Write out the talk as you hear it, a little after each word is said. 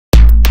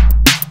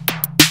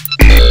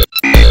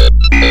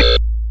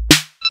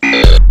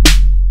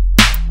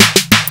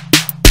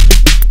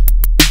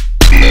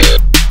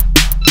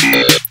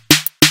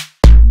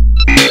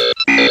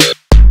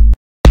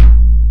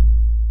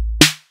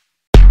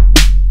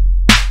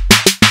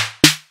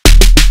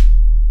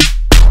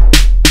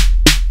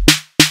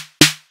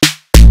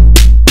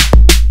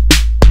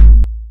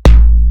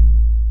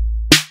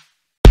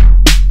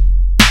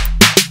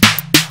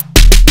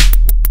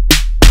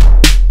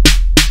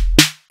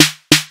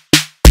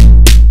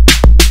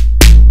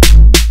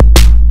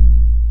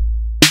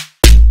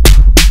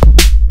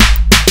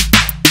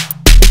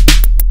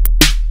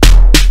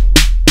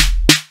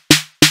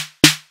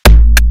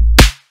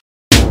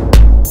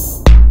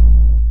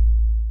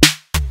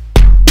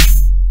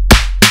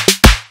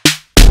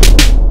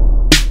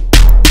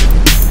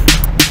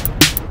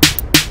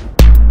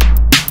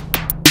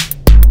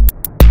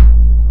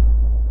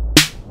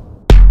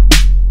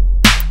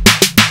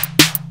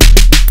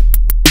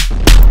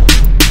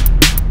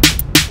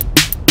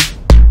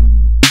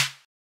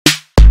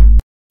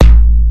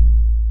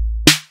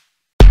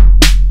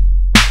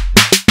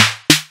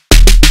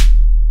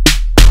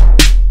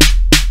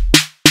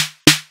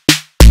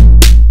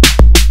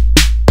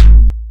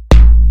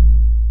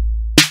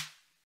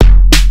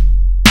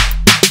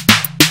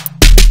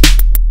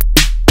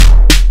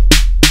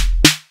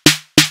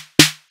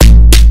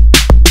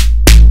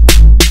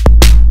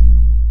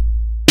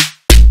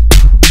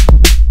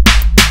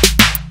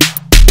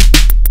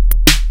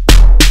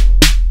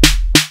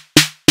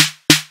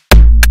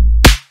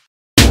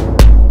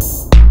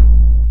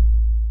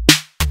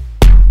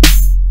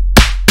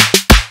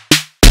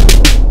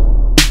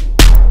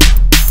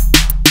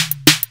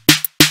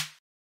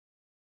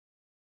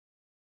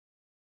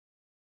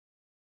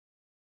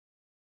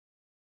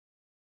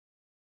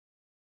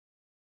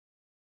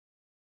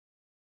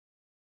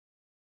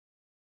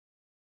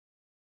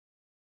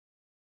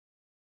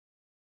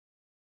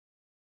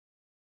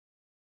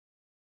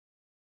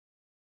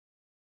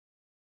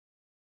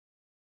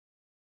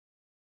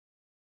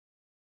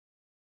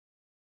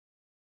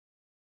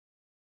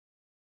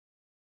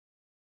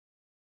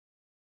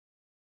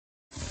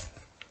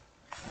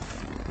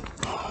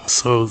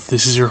So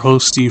this is your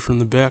host Steve from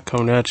the back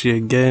coming at you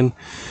again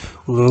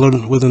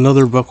with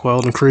another buck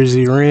wild and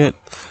crazy rant.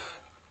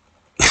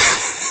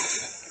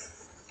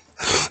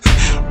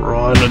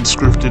 Raw and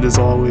unscripted as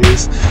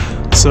always.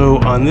 So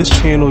on this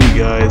channel, you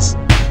guys,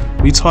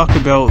 we talk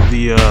about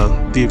the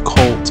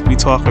occult. We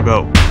talk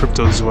about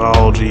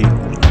cryptozoology.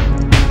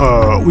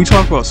 We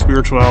talk about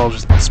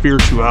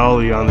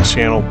spirituality on this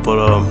channel,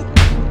 but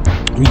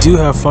we do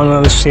have fun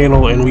on this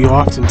channel, and we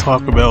often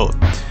talk about,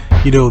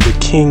 you know, the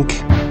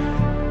kink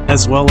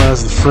as well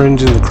as the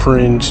fringe and the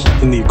cringe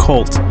in the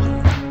occult.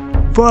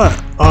 But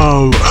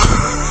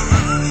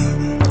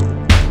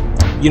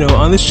you know,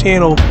 on this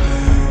channel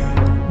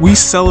we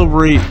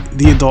celebrate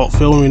the adult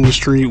film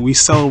industry. We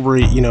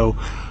celebrate, you know,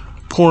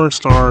 porn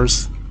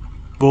stars,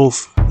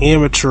 both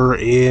amateur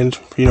and,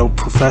 you know,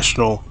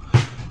 professional.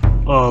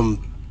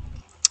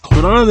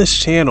 But on this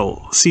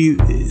channel,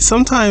 see,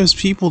 sometimes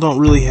people don't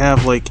really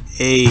have like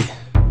a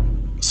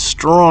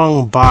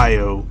strong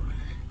bio,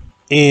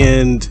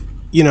 and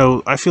you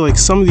know, I feel like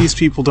some of these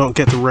people don't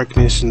get the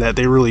recognition that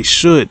they really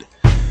should.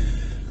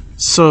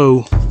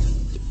 So,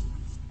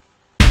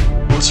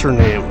 what's her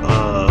name?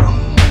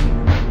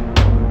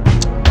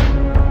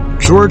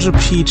 Georgia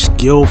Peach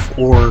Gilf,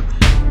 or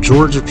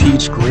Georgia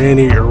Peach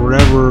Granny, or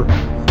whatever,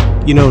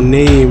 you know,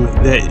 name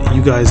that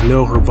you guys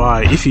know her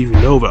by, if you even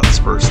know about this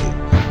person,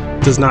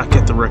 does not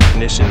get the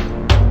recognition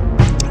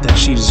that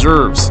she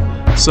deserves.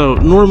 So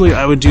normally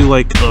I would do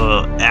like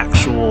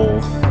actual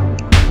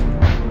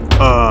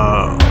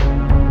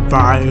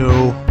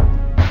bio,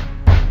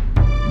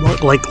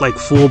 like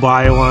full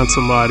bio on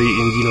somebody,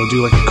 and you know,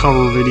 do like a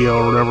cover video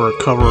or whatever,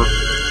 a cover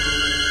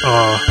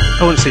I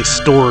wouldn't say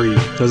story,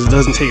 because it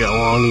doesn't take that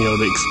long, you know,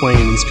 to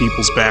explain these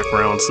people's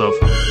background stuff.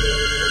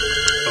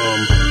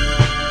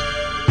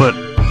 But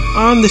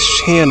on this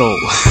channel,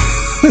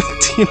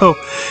 you know,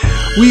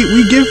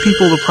 we give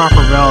people the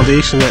proper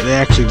validation that they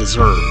actually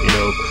deserve. You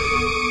know,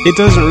 it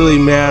doesn't really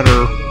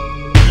matter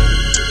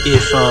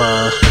if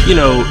you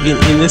know,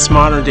 in this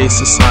modern day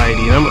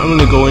society, and I'm going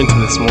to go into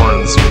this more in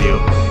this video,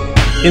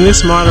 in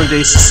this modern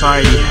day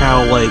society,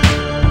 how, like,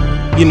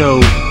 you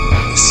know,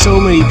 so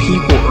many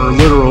people are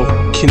literal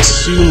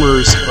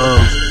consumers of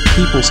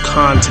people's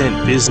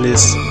content,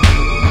 business,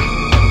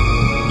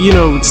 you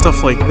know, and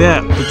stuff like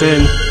that. But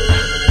then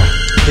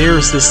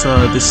there's this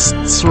this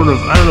sort of,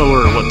 I don't know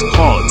what to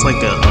call it. It's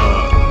like a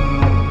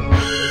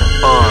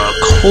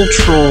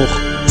cultural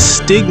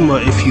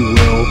stigma, if you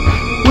will,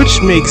 which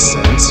makes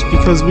sense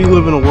because we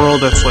live in a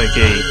world that's like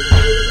a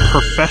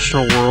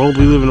professional world.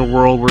 We live in a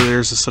world where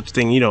there's such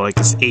thing, you know, like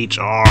this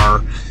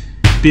HR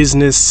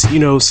business, you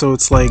know, so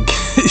it's like,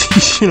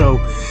 you know,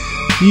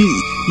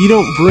 you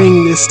don't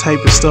bring this type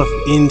of stuff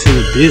into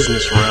the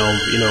business realm,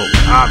 you know,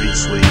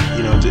 obviously,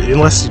 you know,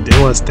 unless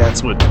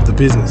that's what the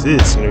business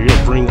is, you know, you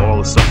don't bring all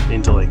this stuff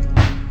into like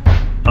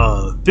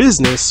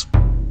business.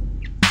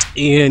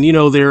 And you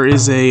know, there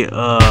is a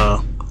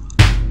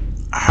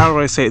how do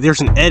I say it?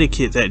 There's an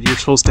etiquette that you're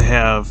supposed to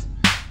have,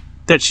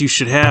 that you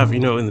should have, you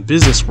know, in the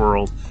business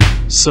world.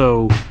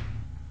 So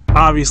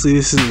obviously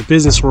this isn't the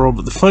business world,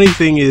 but the funny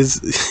thing is,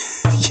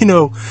 you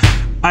know,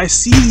 I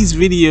see these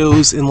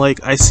videos and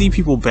like I see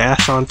people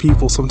bash on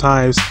people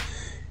sometimes,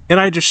 and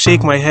I just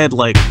shake my head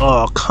like,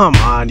 oh, come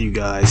on, you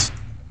guys.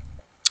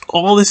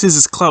 All this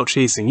is clout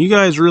chasing. You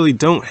guys really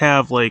don't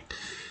have, like,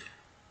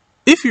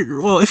 if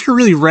you're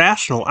really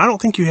rational, I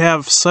don't think you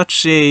have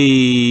such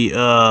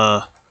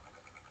a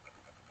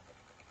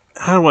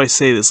how do I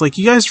say this? Like,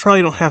 you guys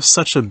probably don't have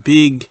such a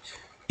big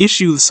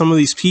issue with some of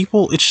these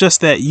people. It's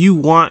just that you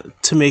want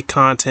to make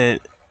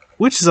content,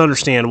 which is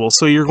understandable,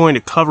 so you're going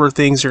to cover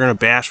things, you're going to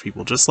bash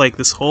people, just like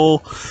this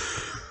whole,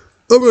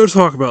 I'm going to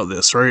talk about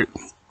this, right?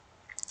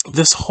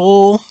 This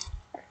whole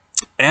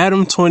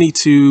Adam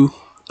 22,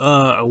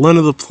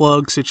 Lena the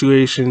Plug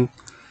situation,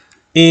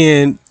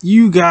 and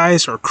you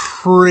guys are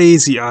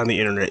crazy on the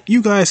internet.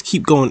 You guys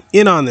keep going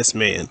in on this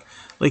man.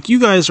 Like, you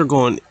guys are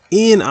going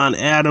in on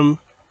Adam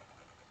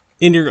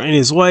and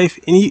his wife,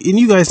 and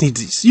you guys need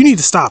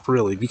to stop,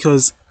 really,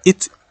 because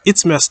it's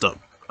messed up.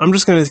 I'm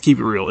just gonna keep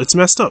it real. It's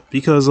messed up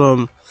because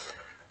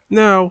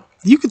now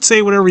you could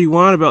say whatever you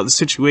want about the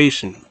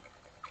situation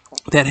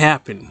that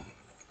happened,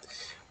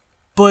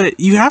 but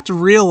you have to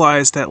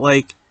realize that,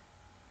 like,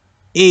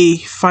 a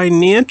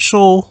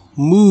financial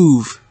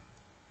move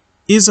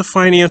is a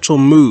financial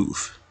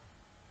move.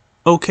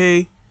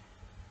 Okay?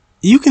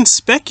 You can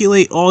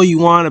speculate all you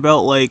want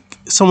about, like,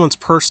 someone's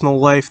personal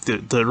life,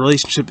 the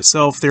relationship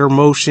itself, their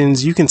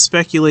emotions. You can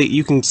speculate,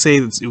 you can say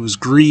that it was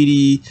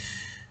greedy,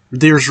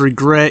 there's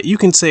regret, you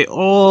can say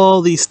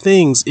all these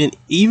things, and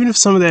even if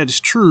some of that is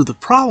true, the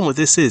problem with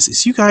this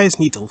is you guys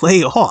need to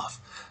lay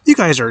off. You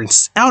guys are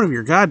out of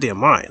your goddamn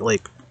mind.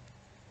 Like,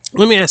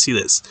 let me ask you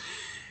this.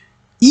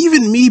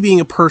 Even me being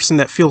a person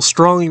that feels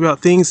strongly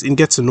about things and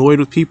gets annoyed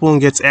with people and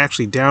gets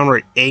actually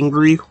downright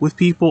angry with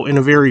people in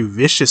a very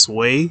vicious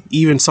way,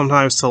 even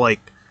sometimes to like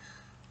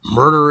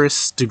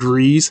murderous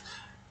degrees,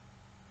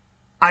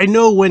 I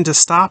know when to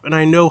stop and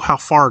I know how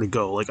far to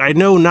go. Like, I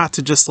know not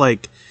to just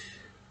like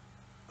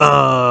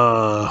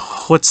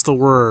what's the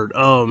word,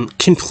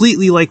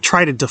 completely like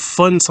try to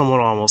defund someone,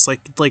 almost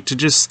like to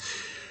just,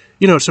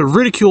 you know, to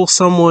ridicule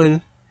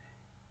someone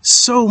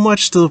so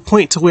much to the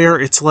point to where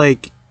it's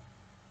like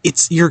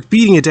you're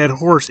beating a dead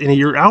horse and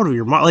you're out of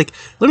your mind. Like,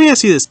 let me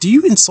ask you this: do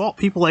you insult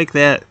people like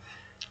that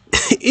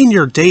in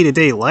your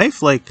day-to-day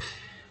life? Like,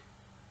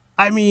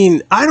 I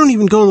mean, I don't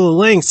even go to the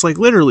lengths, like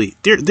literally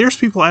there's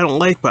people I don't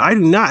like, but I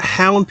do not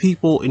hound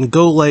people and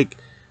go like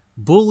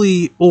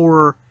bully,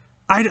 or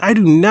I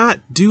do not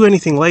do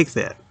anything like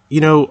that.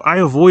 You know, I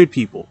avoid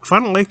people. If I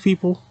don't like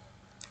people,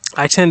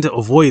 I tend to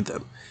avoid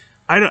them.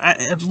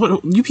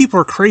 You people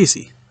are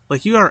crazy.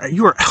 Like, you are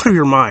out of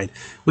your mind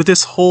with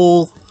this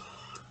whole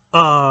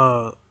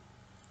I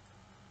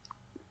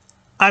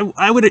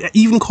would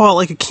even call it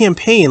like a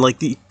campaign, like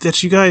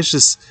that you guys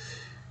just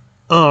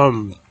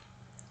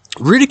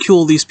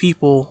ridicule these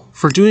people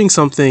for doing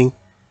something,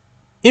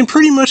 and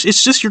pretty much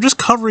it's just, you're just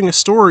covering a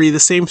story, the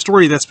same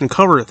story that's been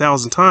covered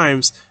 1,000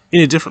 times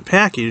in a different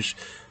package,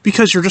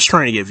 because you're just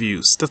trying to get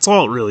views. That's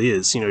all it really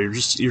is. You know, you're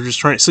just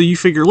trying. So you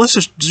figure,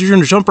 you're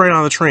gonna jump right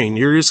on the train.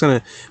 You're just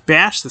gonna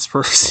bash this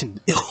person.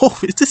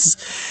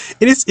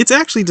 It's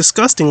actually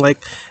disgusting.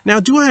 Like, now,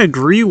 do I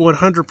agree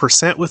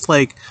 100% with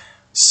like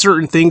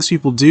certain things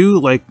people do?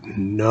 Like,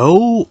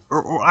 no,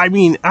 or I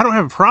mean, I don't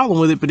have a problem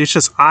with it, but it's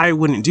just I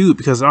wouldn't do it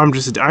because I'm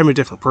a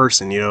different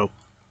person, you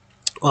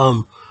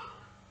know.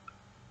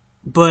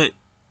 But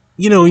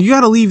you know, you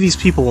got to leave these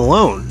people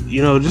alone.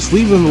 You know, just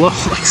leave them alone.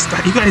 Like,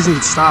 stop. You guys need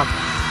to stop.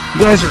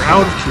 You guys are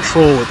out of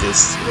control with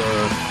this.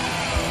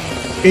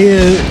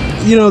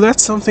 And you know,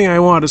 that's something I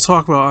wanted to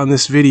talk about on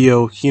this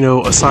video. You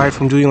know, aside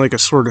from doing like a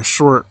sort of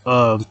short,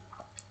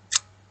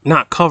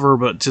 not cover,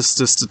 but just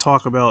to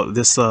talk about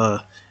this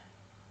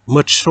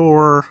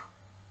mature,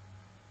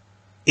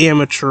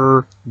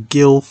 amateur,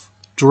 gilf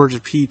Georgia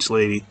Peach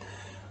lady,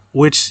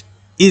 which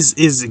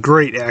is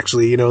great,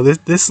 actually. You know,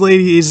 this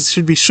lady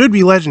should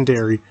be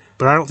legendary,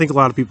 but I don't think a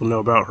lot of people know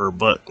about her.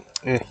 But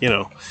you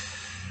know,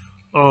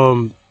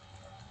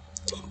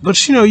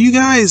 but you know, you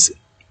guys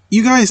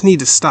need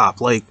to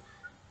stop. Like,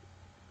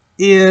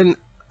 and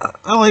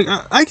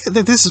I get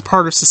that this is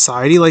part of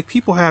society. Like,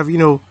 people have, you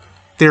know,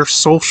 their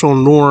social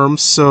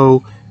norms.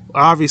 So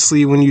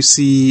obviously, when you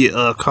see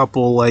a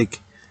couple like,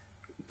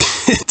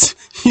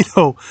 you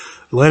know,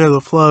 Lena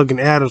the Plug and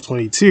Adam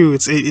 22,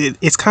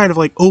 it's kind of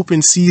like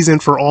open season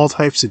for all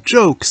types of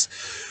jokes.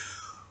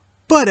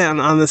 But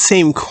on the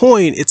same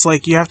coin, it's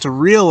like you have to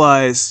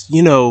realize,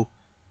 you know,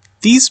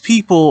 these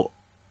people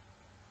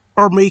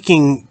are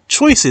making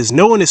choices.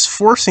 No one is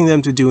forcing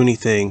them to do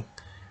anything.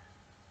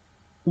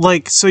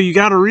 Like, so you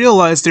got to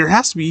realize there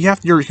has to be,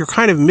 you're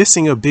kind of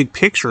missing a big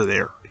picture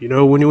there. You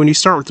know, when you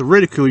start with the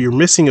ridicule, you're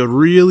missing a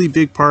really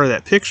big part of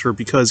that picture,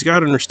 because you got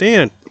to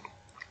understand,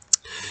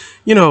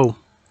 you know,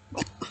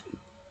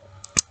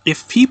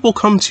 if people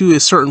come to a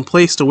certain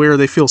place to where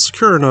they feel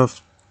secure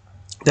enough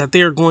that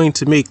they're going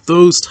to make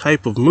those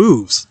type of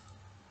moves,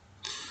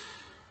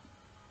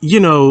 you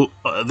know,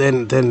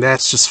 then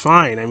that's just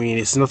fine. I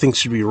mean, nothing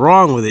should be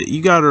wrong with it.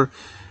 You gotta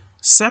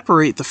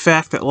separate the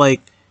fact that,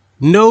 like,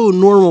 no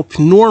normal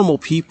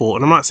people,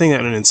 and I'm not saying that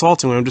in an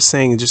insulting way, I'm just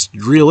saying, just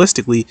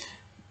realistically,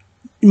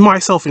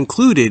 myself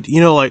included, you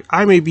know, like,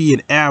 I may be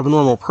an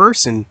abnormal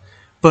person,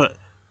 but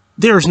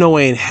there's no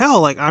way in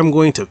hell, like, I'm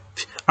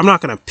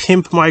not going to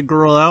pimp my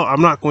girl out.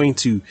 I'm not going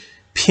to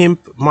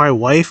pimp my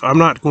wife. I'm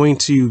not going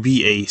to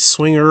be a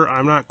swinger.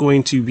 I'm not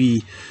going to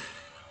be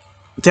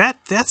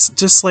that's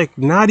just like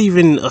not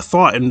even a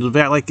thought in the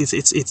back. Like,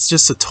 it's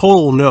just a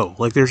total no.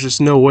 Like, there's just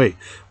no way.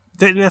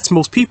 That's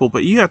most people,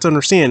 but you have to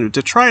understand,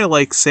 to try to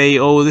like say,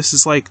 oh, this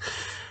is like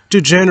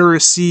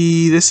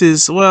degeneracy, this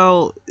is,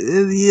 well,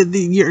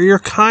 you're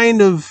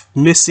kind of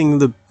missing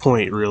the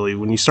point, really,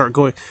 when you start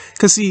going,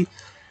 because see,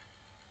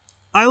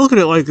 I look at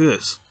it like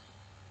this.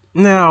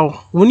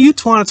 Now, when you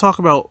want to talk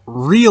about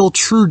real,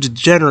 true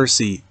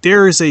degeneracy,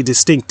 there is a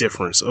distinct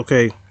difference,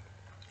 okay?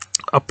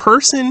 A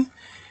person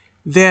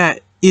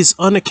that is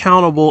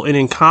unaccountable and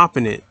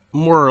incompetent,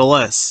 more or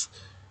less,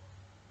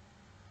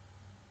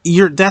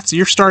 you're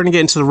starting to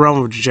get into the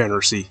realm of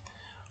degeneracy.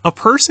 A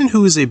person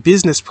who is a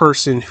business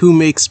person who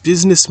makes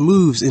business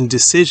moves and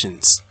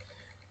decisions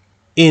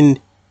and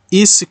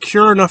is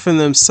secure enough in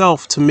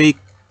themselves to make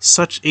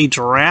such a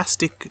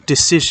drastic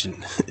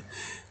decision,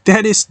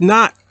 that is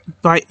not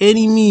by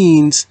any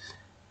means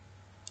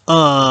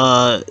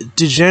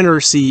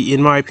degeneracy,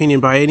 in my opinion,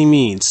 by any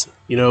means.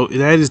 You know,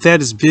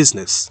 that is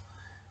business.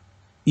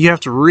 You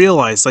have to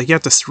realize, like, you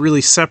have to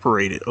really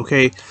separate it,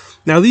 okay?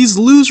 Now, these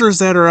losers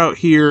that are out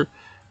here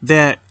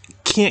that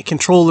can't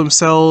control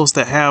themselves,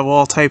 that have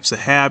all types of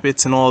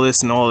habits and all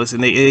this,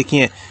 and they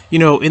can't, you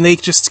know, and they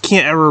just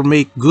can't ever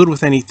make good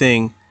with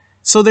anything,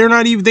 so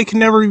they can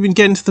never even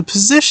get into the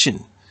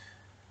position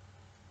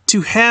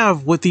to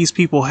have what these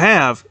people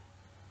have,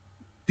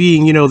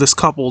 being, you know, this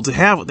couple, to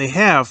have what they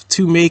have,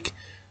 to make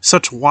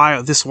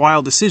this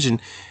wild decision,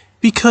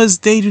 because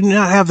they do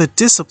not have the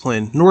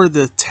discipline, nor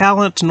the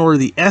talent, nor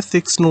the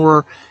ethics,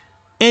 nor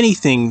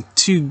anything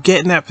to get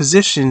in that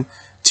position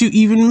to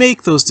even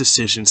make those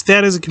decisions.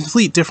 That is a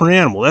complete different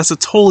animal. That's a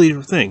totally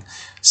different thing.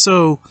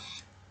 So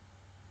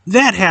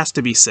that has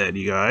to be said,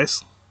 you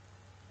guys.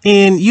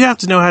 And you have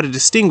to know how to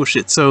distinguish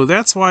it. So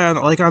that's why,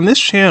 on this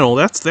channel,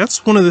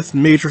 that's one of the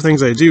major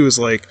things I do, is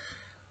like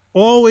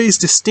always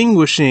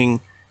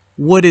distinguishing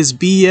what is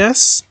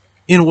BS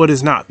and what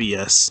is not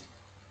BS.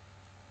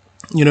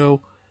 You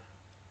know,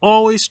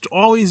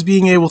 always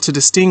being able to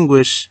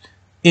distinguish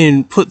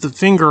and put the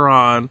finger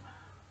on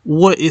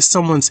what is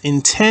someone's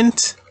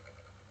intent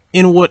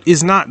and what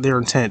is not their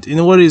intent,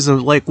 and what is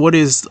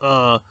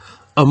a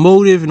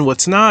motive and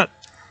what's not,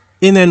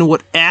 and then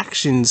what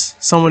actions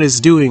someone is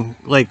doing,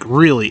 like,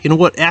 really, and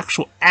what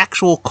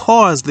actual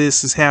cause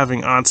this is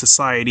having on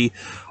society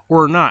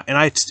or not. And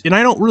I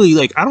don't really,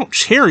 like, I don't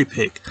cherry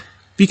pick,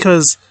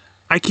 because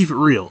I keep it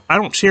real. I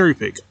don't cherry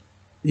pick.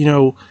 You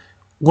know,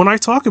 when I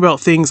talk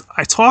about things,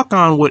 I talk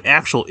on what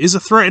actual is a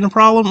threat and a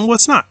problem and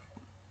what's not.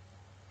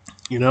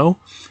 You know?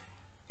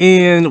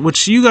 And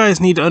what you guys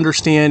need to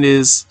understand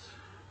is,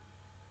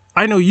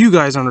 I know you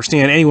guys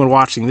understand, anyone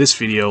watching this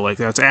video, like,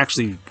 that's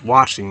actually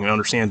watching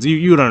understands,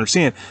 you would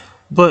understand.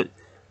 But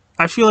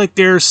I feel like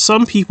there's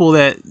some people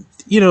that,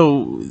 you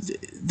know,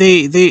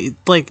 they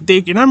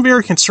and I'm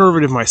very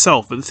conservative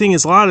myself, but the thing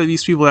is, a lot of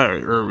these people that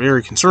are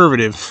very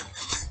conservative,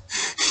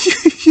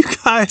 you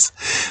guys,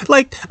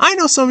 like, I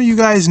know some of you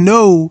guys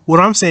know what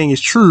I'm saying is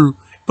true,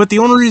 but the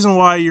only reason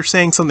why you're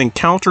saying something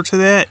counter to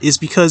that is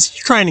because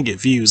you're trying to get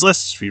views.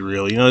 Let's just be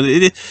real. You know,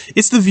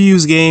 it's the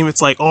views game.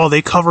 It's like, oh,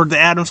 they covered the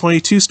Adam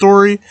 22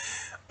 story.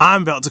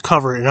 I'm about to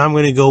cover it, and I'm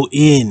going to go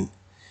in.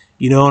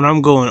 You know, and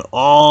I'm going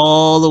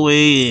all the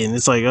way in.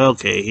 It's like,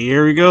 okay,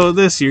 here we go with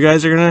this. You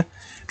guys are going to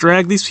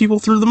drag these people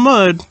through the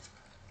mud.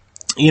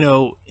 You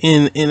know,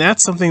 and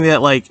that's something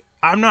that, like,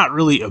 I'm not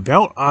really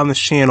about on this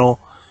channel.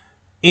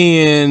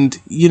 And,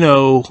 you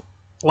know,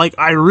 like,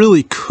 I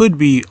really could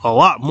be a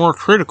lot more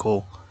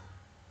critical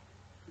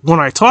when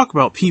I talk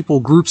about people,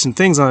 groups, and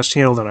things on this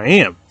channel than I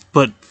am.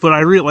 But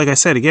like I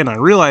said again, I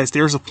realize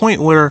there's a point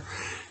where,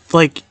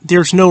 like,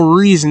 there's no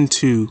reason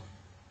to,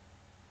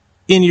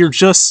 and you're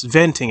just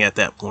venting at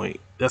that point.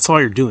 That's all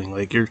you're doing.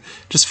 Like, you're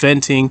just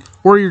venting,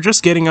 or you're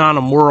just getting on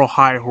a moral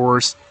high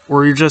horse,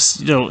 or you're just,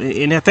 you know,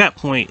 and at that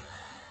point,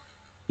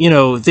 you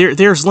know,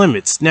 there's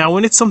limits. Now,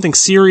 when it's something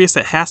serious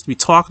that has to be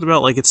talked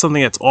about, like, it's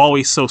something that's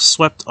always so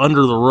swept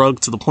under the rug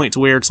to the point to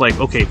where it's like,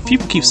 okay, if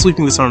people keep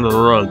sweeping this under the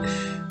rug,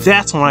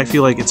 that's when I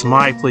feel like it's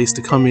my place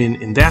to come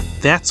in, and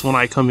that's when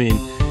I come in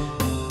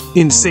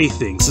and say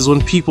things, is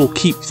when people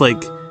keep,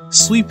 like,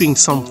 sweeping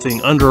something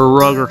under a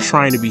rug, or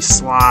trying to be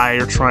sly,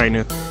 or trying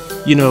to,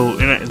 you know,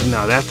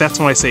 that's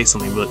when I say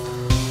something. But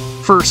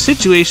for a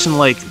situation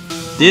like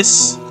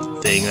this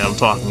thing that I'm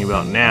talking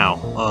about now,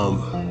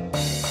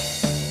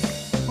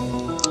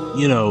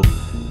 you know,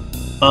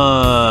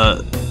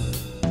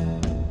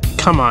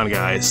 come on,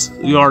 guys,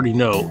 you already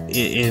know,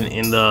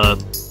 and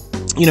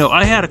you know,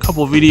 I had a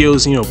couple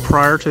videos, you know,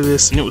 prior to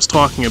this, and it was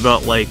talking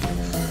about, like,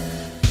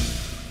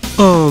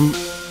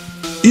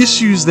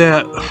 issues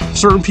that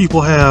certain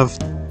people have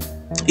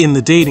in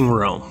the dating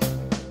realm.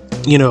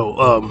 You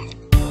know,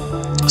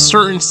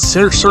 certain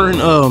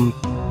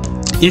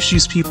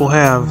issues people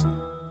have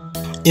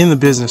in the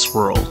business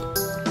world.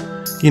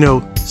 You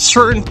know,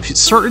 certain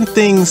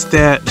things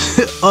that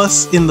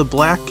us in the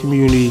black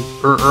community,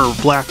 or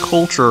black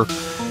culture,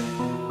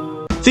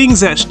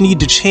 things that need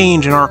to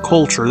change in our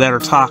culture that are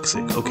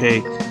toxic,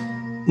 okay?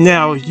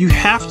 Now, you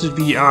have to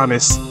be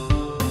honest,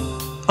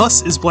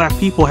 us as black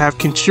people have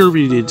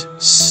contributed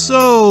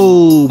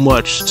so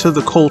much to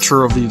the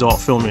culture of the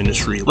adult film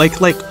industry. Like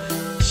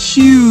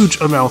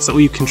huge amounts that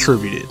we've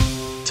contributed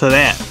to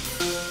that.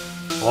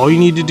 All you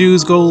need to do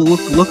is go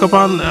look up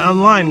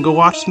online and go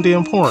watch some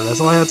damn porn. That's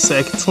all I have to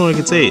say. That's all I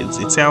can say.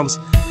 It sounds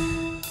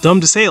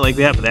dumb to say it like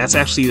that, but that's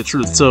actually the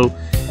truth. So,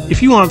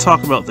 if you want to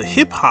talk about the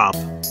hip-hop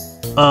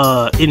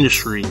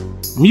industry,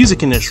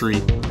 music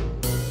industry,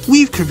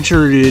 we've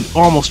contributed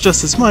almost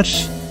just as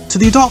much to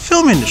the adult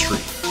film industry.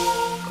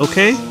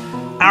 Okay?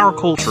 Our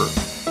culture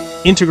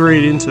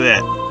integrated into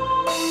that.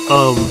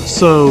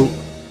 So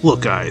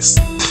look, guys,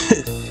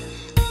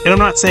 and I'm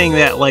not saying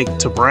that, like,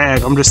 to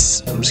brag. I'm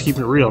just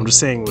keeping it real. I'm just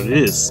saying what it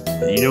is.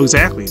 You know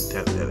exactly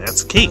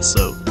that's the case.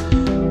 So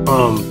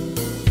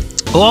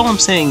all I'm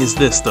saying is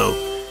this, though,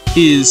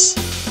 is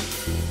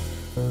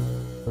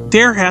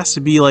there has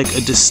to be, like,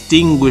 a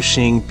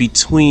distinguishing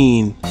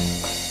between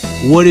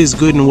what is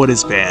good and what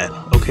is bad,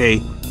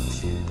 okay?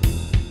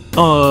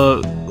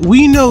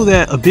 We know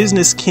that a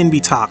business can be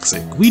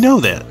toxic. We know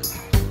that.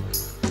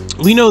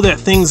 We know that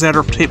things that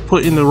are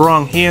put in the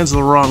wrong hands of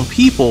the wrong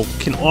people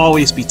can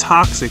always be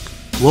toxic,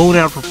 blown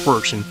out of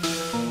proportion,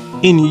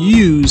 and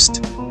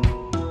used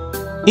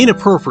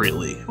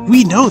inappropriately.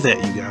 We know that,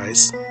 you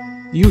guys.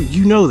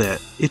 You know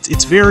that.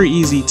 It's very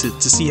easy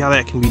to see how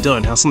that can be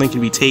done, how something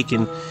can be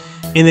taken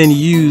and then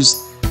used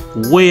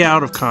way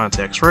out of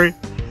context, right?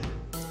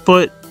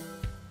 But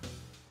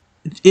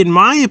in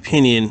my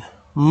opinion,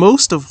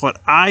 most of what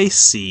I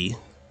see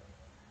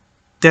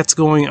that's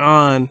going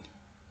on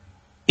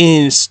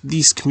in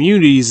these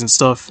communities and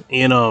stuff,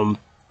 and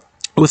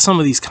with some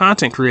of these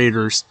content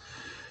creators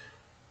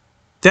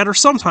that are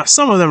sometimes,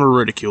 some of them are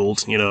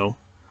ridiculed, you know.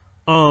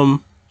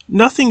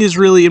 Nothing is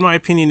really, in my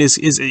opinion, is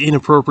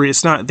inappropriate.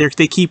 It's not,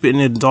 they keep it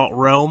in an adult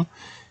realm.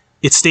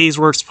 It stays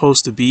where it's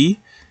supposed to be.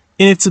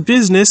 And it's a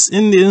business,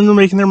 and they're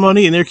making their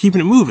money, and they're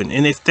keeping it moving.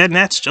 And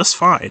that's just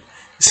fine.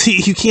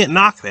 See, you can't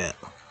knock that,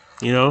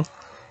 you know?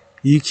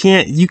 You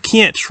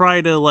can't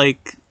try to,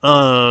 like,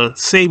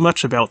 say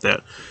much about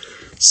that.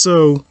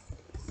 So,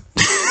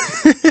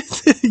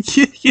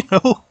 you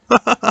know,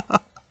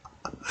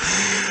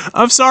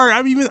 I'm sorry.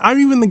 I'm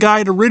even the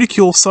guy to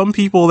ridicule some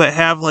people that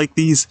have like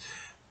these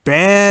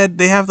bad.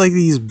 They have like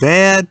these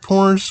bad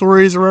porn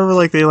stories or whatever.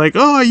 Like they like,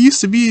 oh, I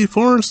used to be a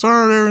porn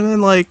star, and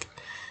then like,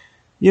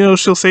 you know,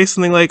 she'll say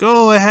something like,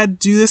 oh, I had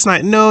to do this,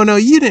 and no,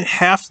 you didn't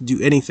have to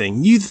do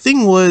anything. The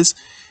thing was,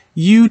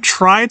 you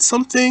tried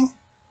something,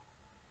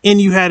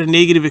 and you had a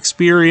negative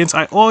experience.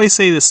 I always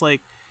say this,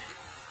 like,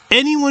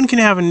 anyone can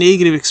have a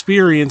negative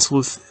experience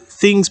with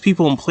things,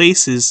 people, and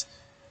places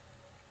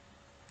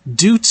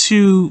due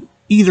to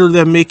either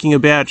them making a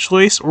bad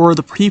choice or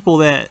the people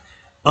that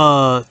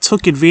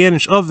took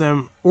advantage of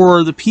them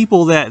or the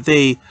people that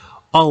they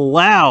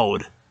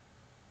allowed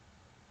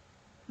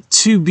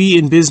to be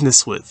in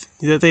business with.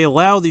 That they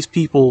allow these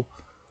people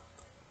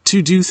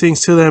to do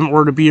things to them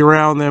or to be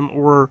around them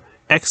or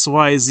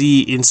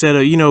XYZ instead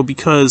of, you know,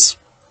 because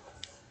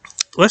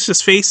let's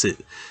just face it,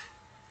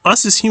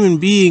 us as human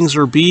beings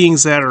are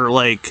beings that are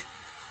like,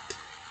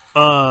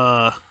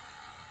 how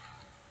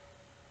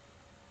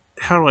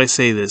do I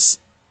say this?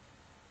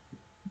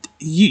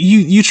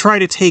 You try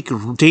to take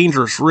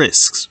dangerous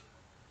risks,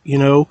 you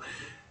know?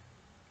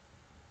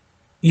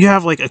 You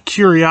have like a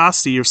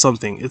curiosity or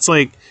something. It's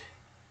like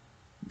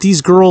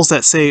these girls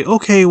that say,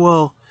 okay,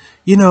 well,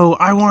 you know,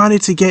 I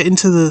wanted to get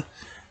into the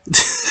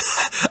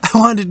I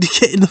wanted to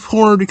get into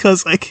porn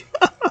because like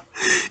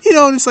you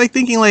know, and it's like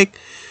thinking like,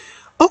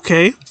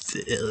 okay,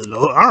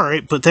 all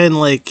right, but then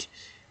like,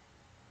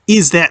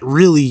 is that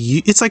really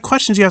you? It's like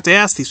questions you have to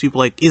ask these people,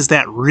 like, is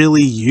that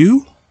really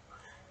you?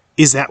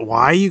 Is that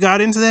why you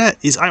got into that?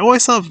 I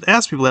always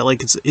ask people that,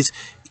 like, it's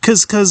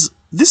because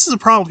this is a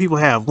problem people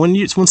have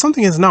when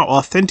something is not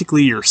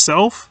authentically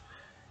yourself,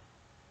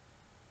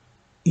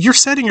 you're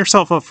setting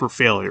yourself up for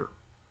failure.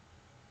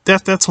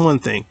 That's one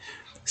thing.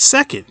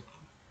 Second,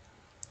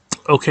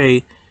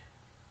 okay,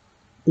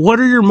 what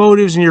are your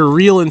motives and your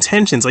real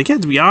intentions? Like, you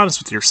have to be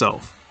honest with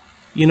yourself.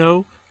 You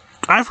know,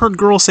 I've heard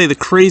girls say the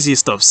craziest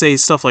stuff. Say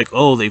stuff like,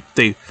 oh,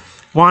 they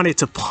wanted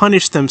to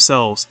punish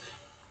themselves.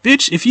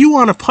 Bitch, if you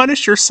want to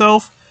punish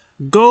yourself,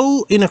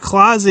 go in a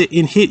closet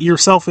and hit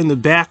yourself in the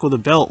back with a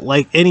belt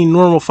like any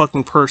normal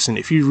fucking person.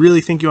 If you really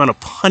think you want to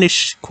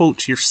punish,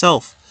 quote,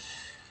 yourself.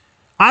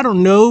 I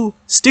don't know,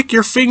 stick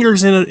your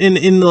fingers in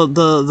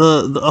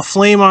a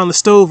flame on the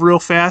stove real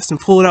fast and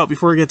pull it out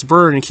before it gets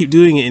burned and keep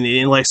doing it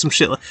in like some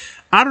shit.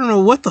 I don't know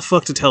what the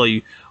fuck to tell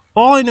you.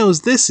 All I know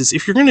is this, is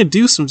if you're going to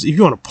do if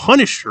you want to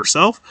punish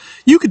yourself,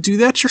 you could do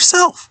that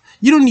yourself.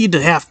 You don't need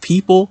to have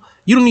people.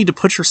 You don't need to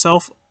put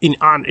yourself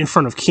in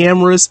front of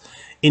cameras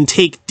and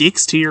take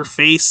dicks to your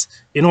face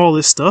and all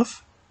this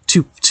stuff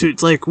to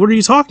like, what are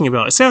you talking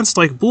about? It sounds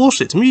like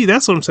bullshit to me.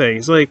 That's what I'm saying.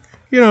 It's like,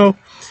 you know,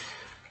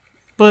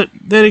 but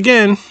then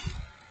again,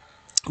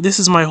 this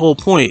is my whole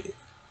point.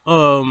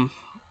 To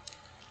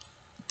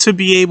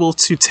be able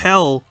to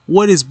tell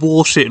what is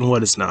bullshit and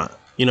what is not,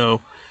 you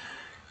know.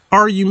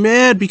 Are you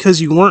mad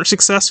because you weren't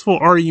successful?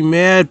 Are you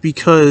mad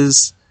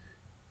because,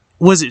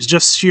 was it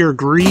just sheer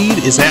greed?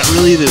 Is that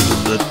really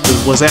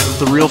was that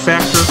the real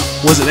factor?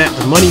 Was it that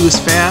the money was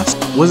fast?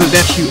 Was it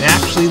that you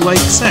actually liked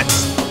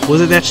sex?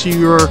 Was it that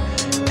you were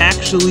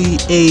actually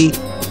a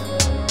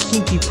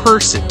kinky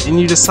person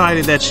and you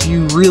decided that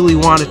you really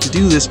wanted to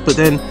do this, but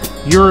then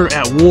you're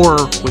at war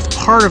with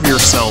part of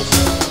yourself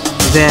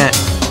that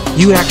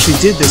you actually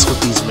did this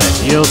with these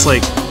men? You know, it's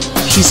like,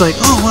 she's like,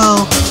 oh,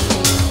 well,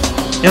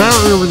 and I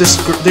don't remember this,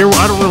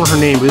 I don't remember her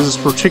name, but there's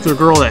this particular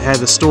girl that had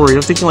this story.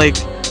 I'm thinking like,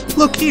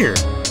 look here,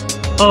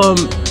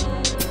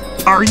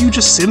 are you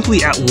just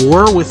simply at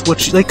war with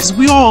what you, like, because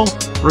we all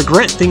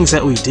regret things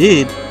that we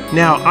did.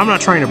 Now, I'm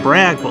not trying to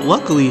brag, but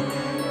luckily,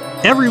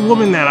 every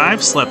woman that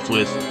I've slept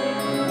with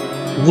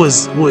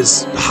was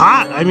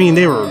hot. I mean,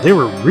 they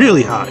were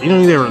really hot. You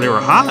know, they were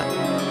hot.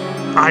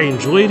 I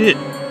enjoyed it.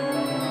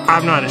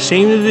 I'm not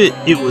ashamed of it.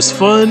 It was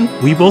fun.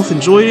 We both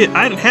enjoyed it.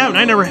 I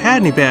never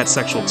had any bad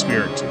sexual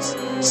experiences.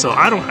 So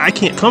I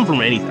can't come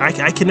from anything.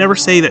 I can never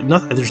say that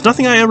there's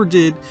nothing I ever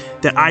did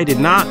that I did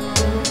not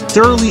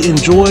thoroughly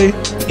enjoy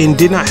and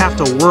did not have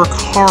to work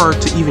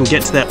hard to even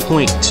get to that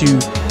point to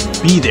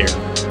be there.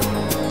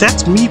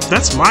 That's me.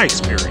 That's my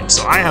experience.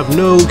 So I have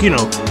no, you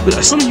know,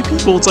 but some of you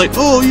people, it's like,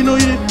 oh, you know,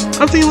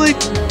 I'm thinking like,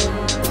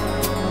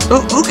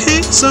 oh,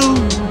 okay, so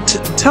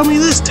tell me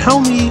this. Tell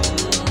me,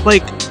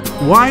 like,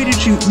 why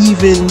did you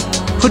even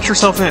put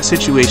yourself in that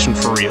situation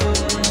for real?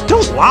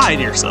 Don't lie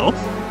to yourself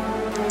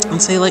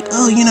and say like,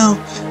 oh, you know,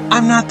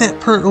 I'm not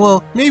that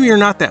well, maybe you're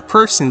not that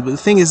person, but the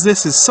thing is,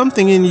 this is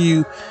something in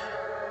you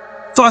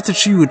thought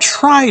that you would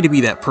try to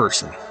be that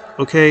person,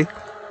 okay?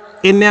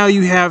 And now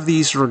you have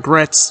these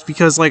regrets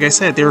because, like I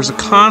said, there's a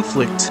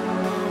conflict.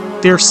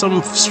 There's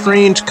some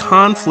strange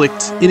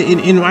conflict.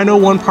 And I know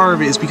one part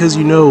of it is because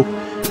you know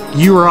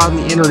you are on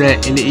the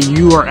internet and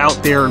you are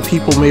out there and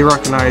people may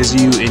recognize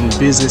you and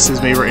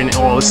businesses may, and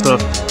all this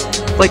stuff.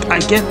 Like, I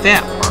get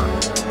that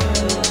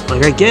part.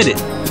 Like, I get it.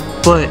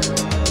 But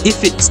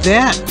if it's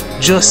that,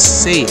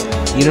 just say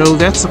it. You know,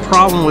 that's the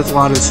problem with a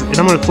lot of this, and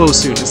I'm going to close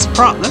soon. It's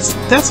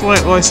that's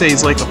what I say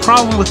is like a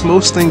problem with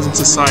most things in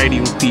society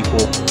with people,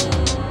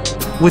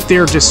 with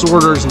their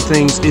disorders and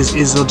things, is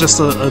just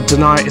a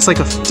denial. It's like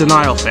a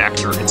denial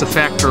factor. It's a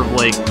factor of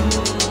like,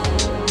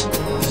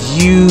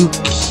 you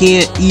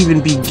can't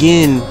even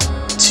begin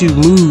to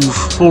move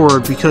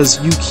forward because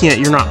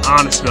you're not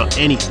honest about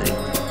anything.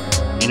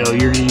 You know,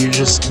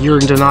 you're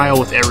in denial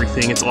with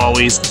everything. It's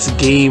a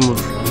game of,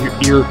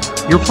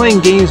 you're playing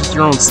games with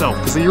your own self,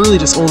 because you're really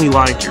just only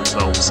lying to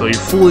yourself. So you're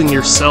fooling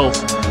yourself,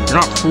 you're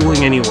not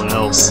fooling anyone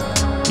else.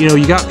 You know,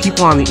 you got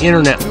people on the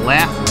internet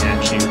laughing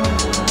at you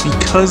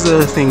because of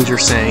the things you're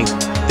saying.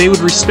 They would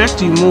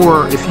respect you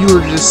more if you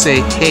were to just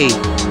say, hey,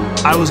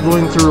 I was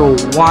going through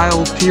a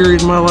wild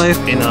period in my life,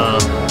 and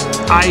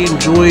I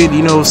enjoyed,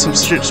 you know, some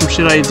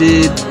shit I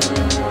did,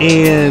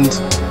 and,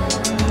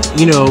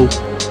 you know,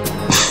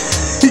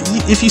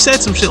 if you said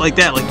some shit like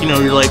that, like, you know,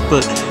 you're like,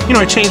 but, you know,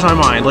 I changed my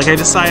mind. Like, I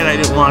decided I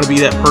didn't want to be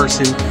that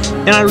person,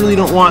 and I really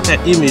don't want that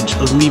image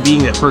of me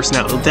being that person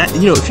out. That,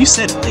 you know, if you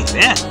said it like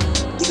that,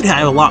 you could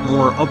have a lot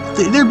more,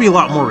 there'd be a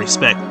lot more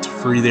respect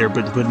for you there,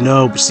 but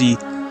no, but see,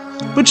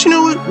 but you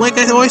know what, like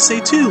I always say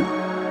too,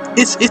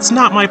 it's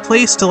not my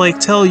place to, like,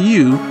 tell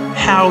you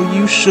how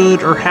you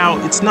should, or how,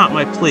 it's not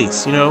my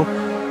place, you know?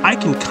 I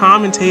can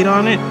commentate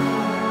on it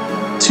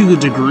to a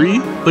degree,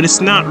 but it's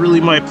not really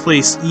my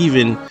place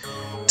even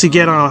to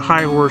get on a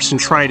high horse and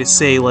try to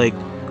say, like,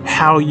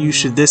 how you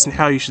should this and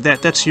how you should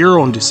that. That's your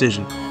own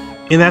decision.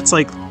 And that's,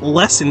 like,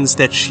 lessons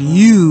that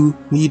you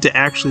need to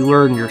actually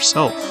learn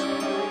yourself.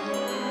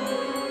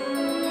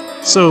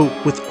 So,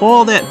 with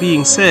all that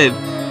being said,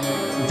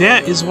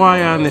 that is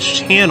why on this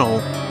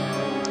channel,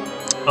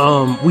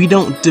 we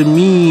don't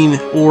demean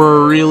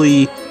or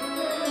really,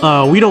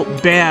 we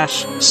don't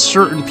bash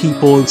certain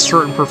people in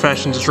certain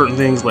professions and certain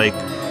things. Like,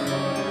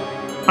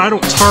 I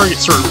don't target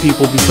certain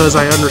people because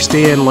I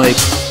understand, like,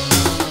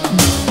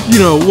 you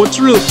know, what's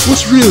really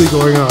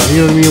going on. You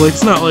know what I mean? Like,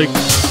 it's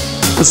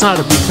not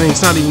a big thing.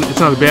 It's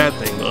not a bad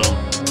thing.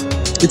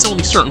 It's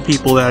only certain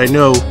people that I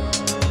know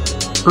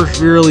are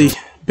really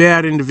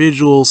bad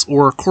individuals,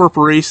 or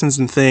corporations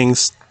and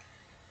things,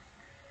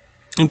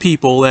 and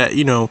people that,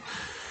 you know,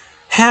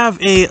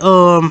 have a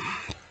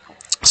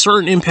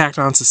certain impact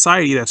on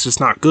society that's just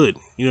not good.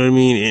 You know what I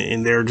mean?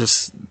 And they're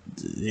just,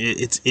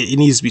 it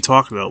needs to be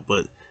talked about.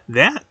 But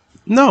that,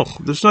 no,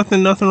 there's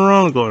nothing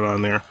wrong going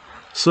on there.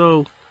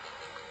 So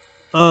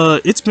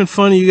it's been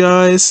fun, you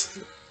guys.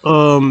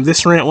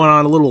 This rant went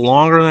on a little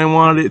longer than I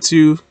wanted it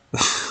to.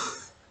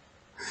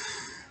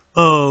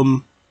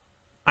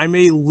 I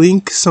may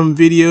link some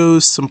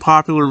videos, some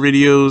popular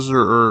videos,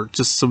 or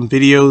just some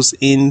videos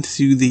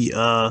into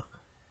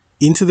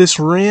this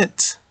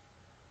rant.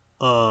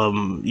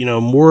 You know,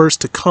 more is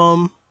to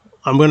come.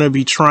 I'm going to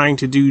be trying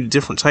to do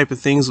different type of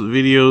things with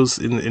videos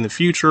in the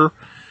future.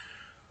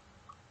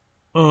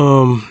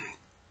 And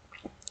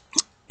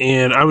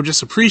I would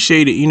just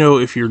appreciate it, you know,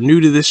 if you're new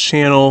to this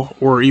channel,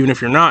 or even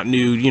if you're not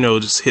new, you know,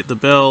 just hit the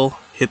bell,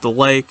 hit the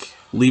like,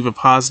 leave a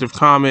positive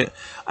comment.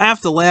 I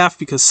have to laugh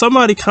because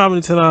somebody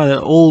commented on an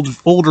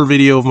older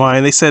video of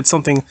mine. They said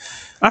something,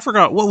 I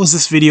forgot, what was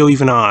this video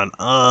even on?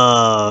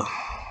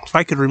 If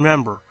I could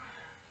remember.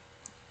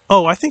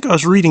 Oh, I think I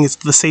was reading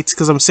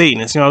because I'm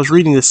Satanist. You know, I was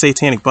reading the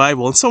Satanic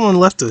Bible, and someone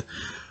left a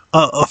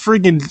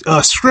friggin'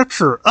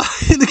 scripture.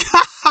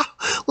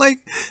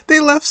 Like, they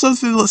left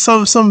something,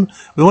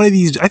 one of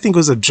these, I think it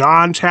was a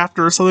John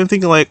chapter or something. I'm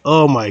thinking, like,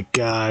 oh my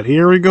God,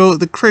 here we go,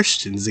 the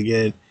Christians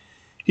again.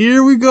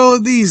 Here we go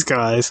with these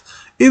guys.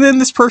 And then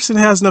this person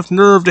has enough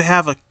nerve to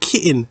have a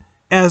kitten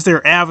as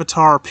their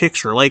avatar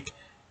picture. Like,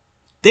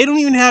 they don't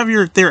even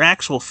have their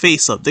actual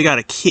face up. They got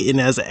a kitten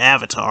as an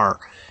avatar.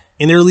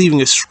 And they're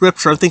leaving a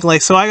scripture. I'm thinking,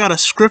 like, so I got a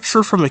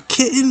scripture from a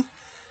kitten?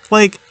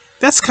 Like,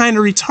 that's kind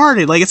of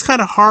retarded. Like, it's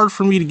kind of hard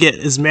for me to get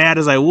as mad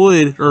as I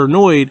would, or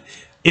annoyed,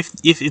 if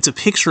it's a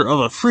picture of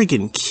a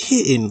freaking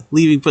kitten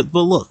leaving. But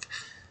look,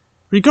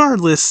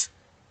 regardless,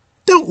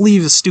 don't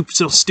leave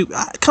so stupid.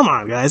 Come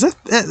on, guys.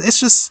 It's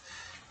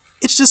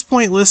just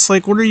pointless.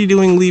 Like, what are you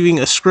doing leaving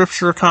a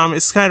scripture comment?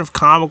 It's kind of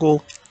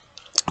comical.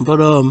 But,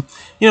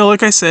 you know,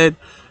 like I said,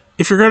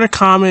 if you're going to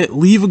comment,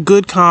 leave a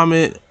good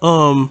comment.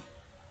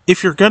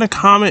 If you're going to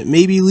comment,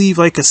 maybe leave,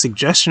 like, a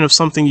suggestion of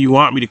something you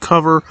want me to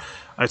cover.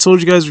 I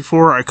told you guys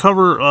before, I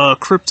cover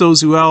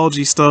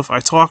cryptozoology stuff I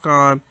talk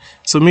on.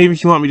 So maybe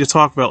if you want me to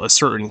talk about a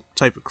certain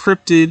type of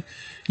cryptid,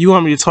 you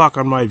want me to talk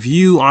on my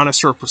view on a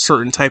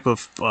certain type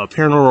of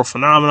paranormal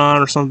phenomenon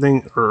or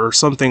something,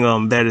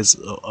 that is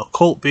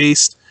occult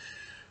based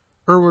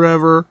or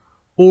whatever,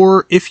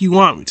 or if you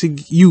want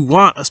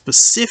a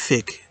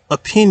specific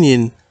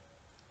opinion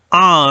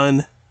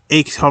on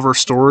a cover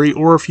story,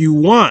 or if you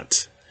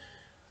want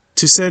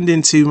to send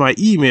into my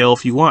email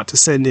if you want to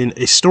send in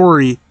a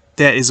story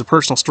that is a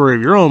personal story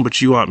of your own,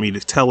 but you want me to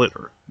tell it,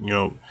 or, you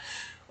know,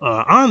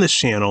 on this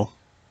channel,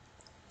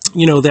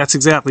 you know, that's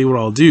exactly what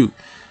I'll do.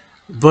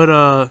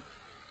 But,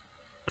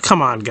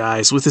 come on,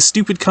 guys, with the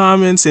stupid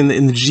comments and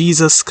the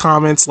Jesus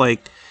comments,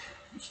 like,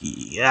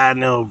 yeah, I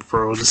know,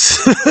 bro.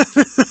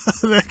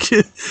 That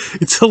kid,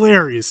 it's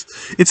hilarious.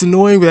 It's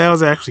annoying, but that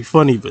was actually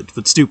funny,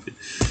 but stupid,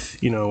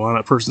 you know, on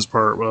that person's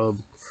part.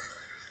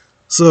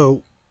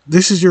 So,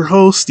 this is your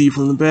host, Steve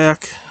from the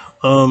back.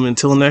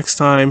 Until next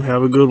time,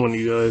 have a good one,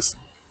 you guys.